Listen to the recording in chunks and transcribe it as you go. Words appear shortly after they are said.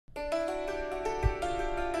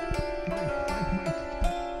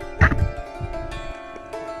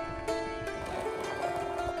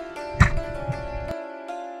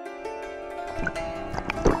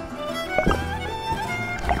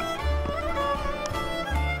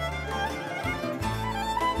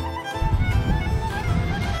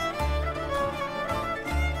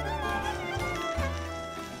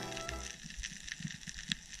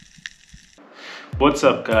What's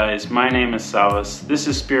up guys, my name is Savas, this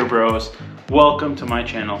is Spear Bros, welcome to my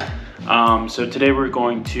channel. So today we're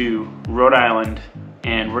going to Rhode Island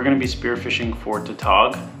and we're going to be spearfishing for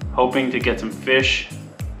tautog, hoping to get some fish.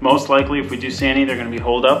 Most likely if we do see any, they're going to be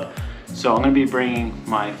holed up. So I'm going to be bringing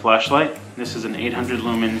my flashlight. This is an 800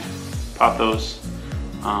 lumen Pothos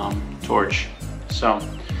torch. So I'm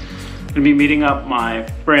going to be meeting up my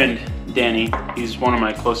friend Danny. He's one of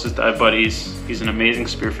my closest dive buddies. He's an amazing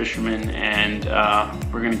spear fisherman and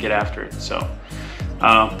we're gonna get after it. So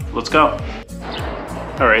let's go.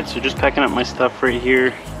 All right, so just packing up my stuff right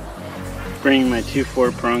here. Bringing my 2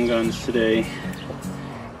 4-prong guns today.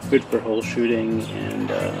 Good for hole shooting and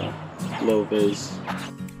low vis.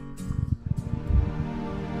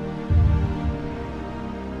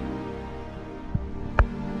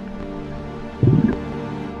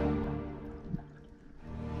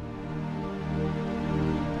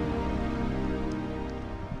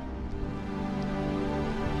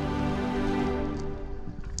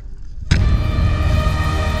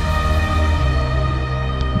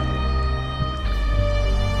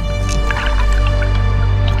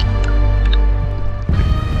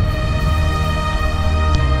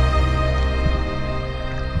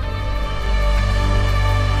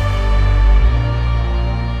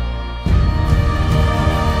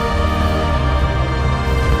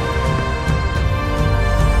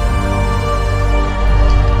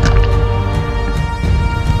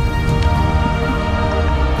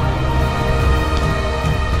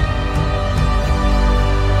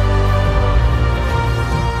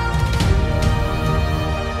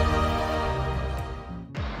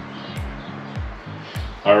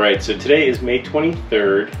 Alright, so today is May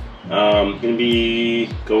 23rd. I'm going to be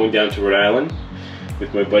going down to Rhode Island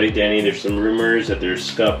with my buddy Danny. There's some rumors that there's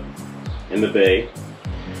scup in the bay.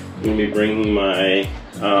 I'm going to be bringing my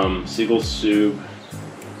Seagull Sub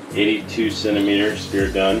 82 centimeter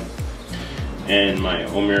spear gun and my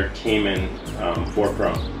Omer Cayman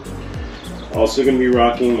 4-prong. Also going to be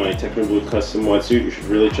rocking my Technoblue custom wetsuit. You should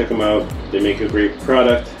really check them out. They make a great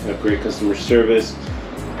product, have great customer service.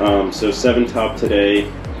 So 7 top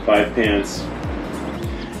today, 5 pants,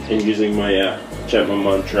 and using my Chetma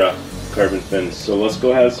Mantra carbon fins. So let's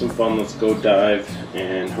go have some fun, let's go dive,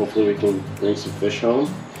 and hopefully we can bring some fish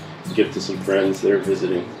home, give to some friends that are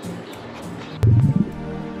visiting.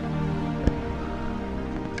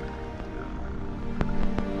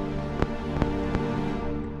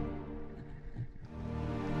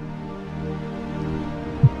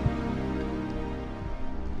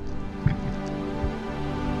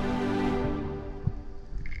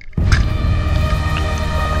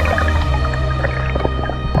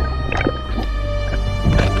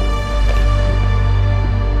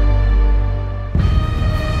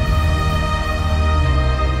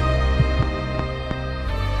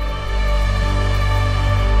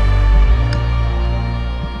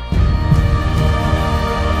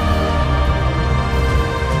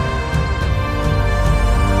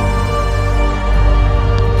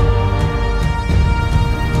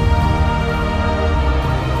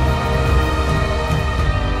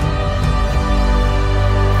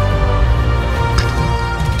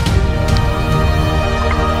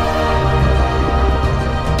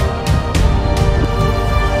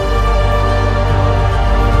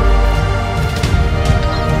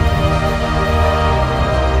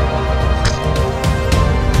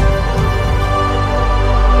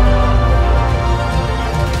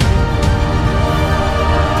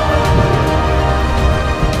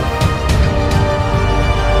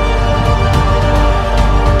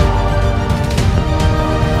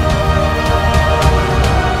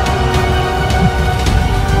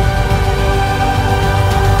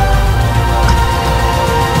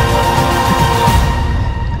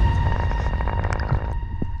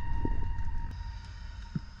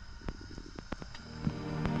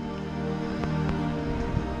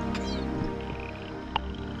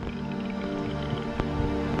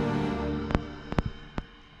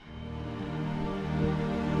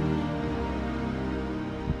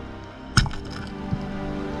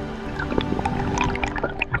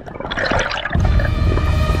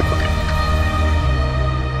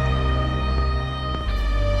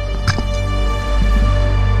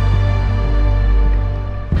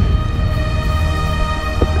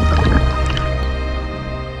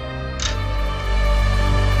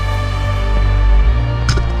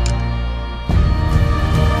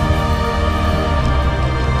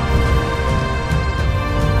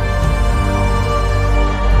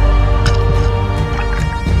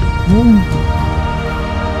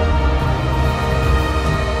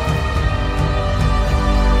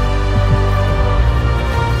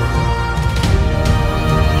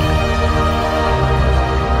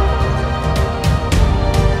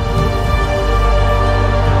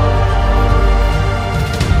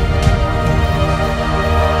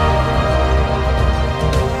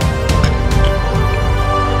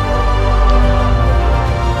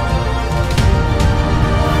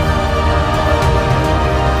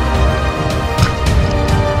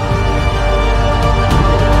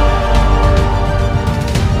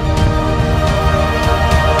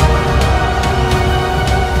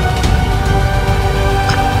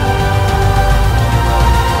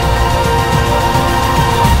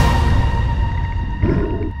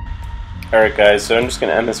 Alright guys, so I'm just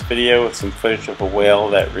going to end this video with some footage of a whale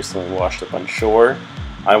that recently washed up on shore.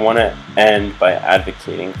 I want to end by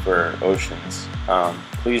advocating for our oceans.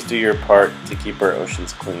 Please do your part to keep our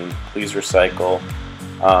oceans clean. Please recycle.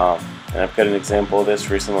 And I've got an example of this.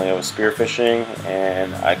 Recently I was spearfishing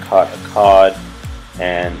and I caught a cod,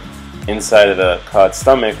 and inside of the cod's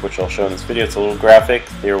stomach, which I'll show in this video, it's a little graphic,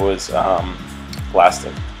 there was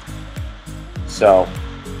plastic. So,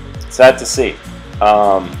 sad to see.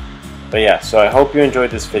 But yeah, so I hope you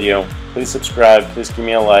enjoyed this video. Please subscribe, please give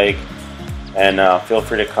me a like, and feel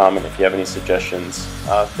free to comment if you have any suggestions.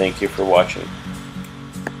 Thank you for watching.